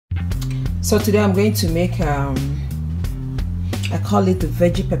So today I'm going to make I call it the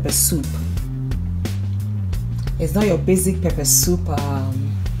veggie pepper soup. It's not your basic pepper soup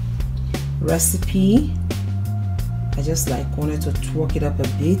recipe. I just wanted to work it up a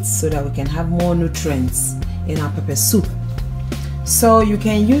bit so that we can have more nutrients in our pepper soup. So you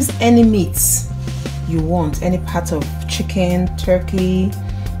can use any meats you want, any part of chicken, turkey,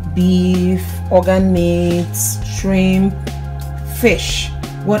 beef, organ meats, shrimp, fish,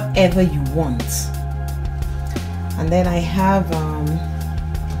 whatever you want. And then I have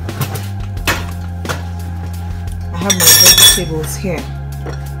my vegetables here.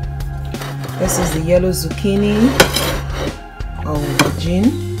 This is the yellow zucchini,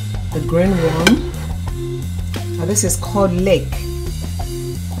 aubergine, the green one. Now this is called lake.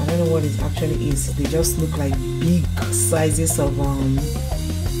 I don't know what it actually is. They just look like big sizes of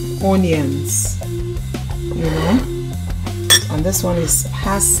onions, you know. And this one is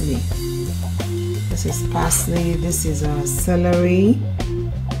parsley. This is parsley. This is celery.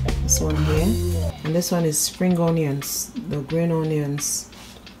 This one here, and this one is spring onions, the green onions.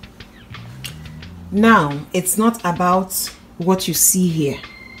 Now it's not about what you see here.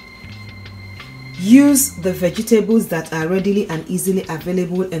 Use the vegetables that are readily and easily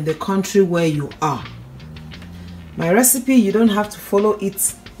available in the country where you are. My recipe, you don't have to follow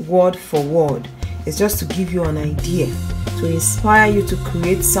it word for word. It's just to give you an idea, to inspire you to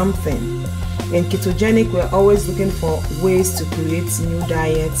create something. In ketogenic, we're always looking for ways to create new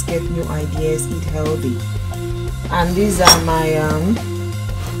diets, get new ideas, eat healthy. And these are my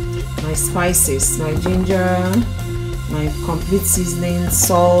spices, my ginger, my complete seasoning,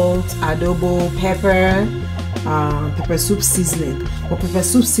 salt, adobo, pepper, pepper soup seasoning. But pepper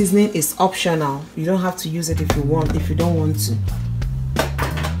soup seasoning is optional. You don't have to use it if you don't want to.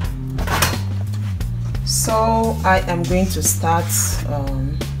 So I am going to start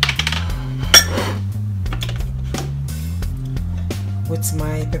with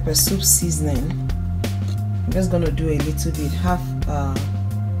my pepper soup seasoning. I'm just going to do a little bit,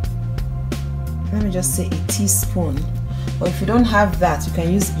 let me just say a teaspoon. Or if you don't have that, you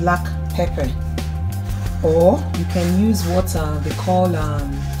can use black pepper, or you can use what they call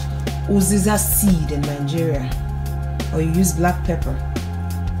uziza seed in Nigeria, or you use black pepper.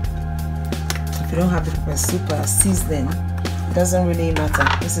 If you don't have the pepper soup seasoning, it doesn't really matter.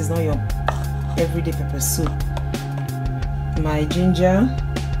 This is not your everyday pepper soup. My ginger,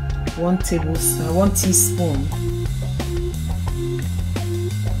 1 teaspoon.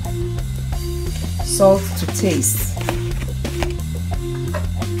 Salt to taste.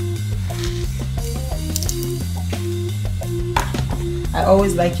 I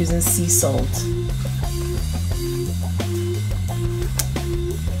always like using sea salt.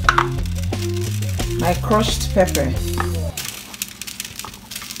 My crushed pepper.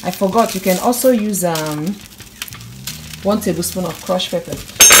 I forgot, you can also use 1 tablespoon of crushed pepper.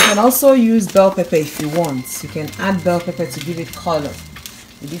 You can also use bell pepper if you want. You can add bell pepper to give it color.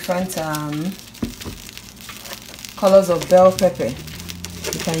 The different colors of bell pepper.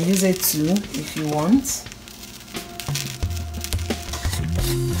 You can use it too if you want.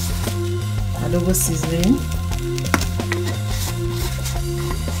 Adobo seasoning.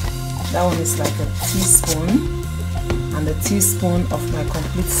 That one is like a teaspoon, and a teaspoon of my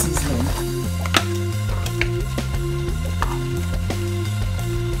complete seasoning.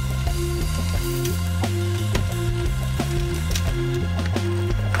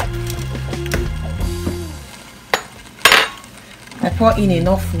 I pour in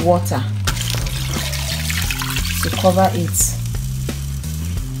enough water to cover it.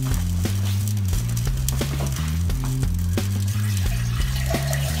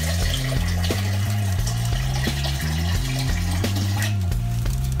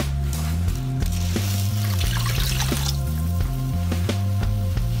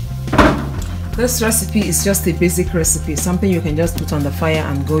 This recipe is just a basic recipe, something you can just put on the fire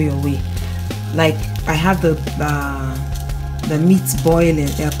and go your way. Like I have the meat boiling,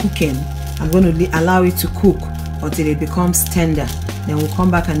 cooking. I'm going to allow it to cook until it becomes tender. Then we'll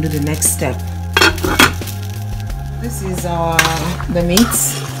come back and do the next step. This is the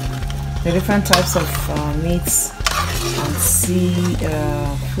meats, the different types of meats and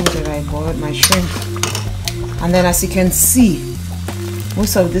food that I bought, my shrimp. And then as you can see,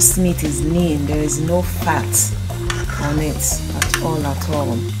 most of this meat is lean. There is no fat on it at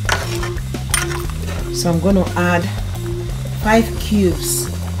all. So I'm going to add 5 cubes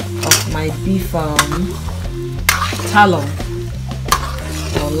of my beef tallow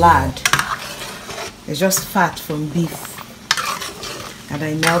or lard. It's just fat from beef that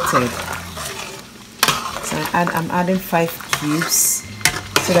I melted. So I'm adding 5 cubes.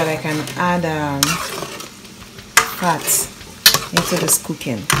 so that I can add fat into this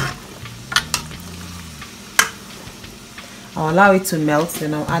cooking. I'll allow it to melt,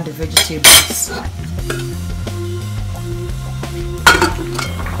 then I'll add the vegetables.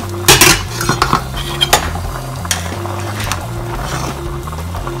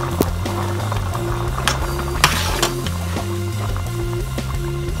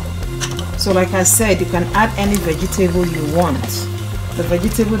 So like I said, you can add any vegetable you want. The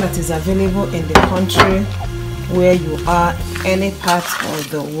vegetable that is available in the country where you are, any part of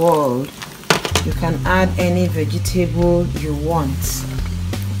the world, you can add any vegetable you want.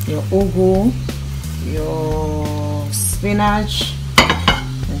 Your ugu, your spinach,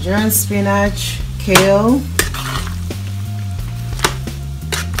 Nigerian spinach, kale,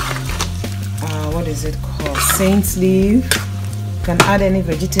 what is it called? Saint leaf. You can add any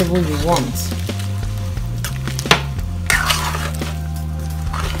vegetable you want.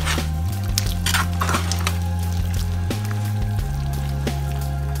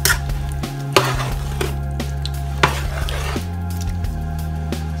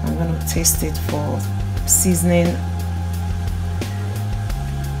 I'm going to taste it for seasoning.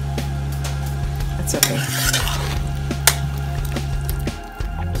 That's okay.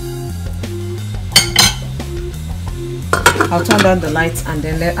 I'll turn down the lights and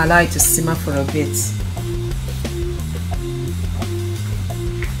then allow it to simmer for a bit.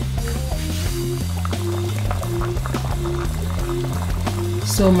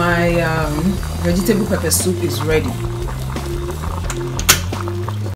 So my vegetable pepper soup is ready.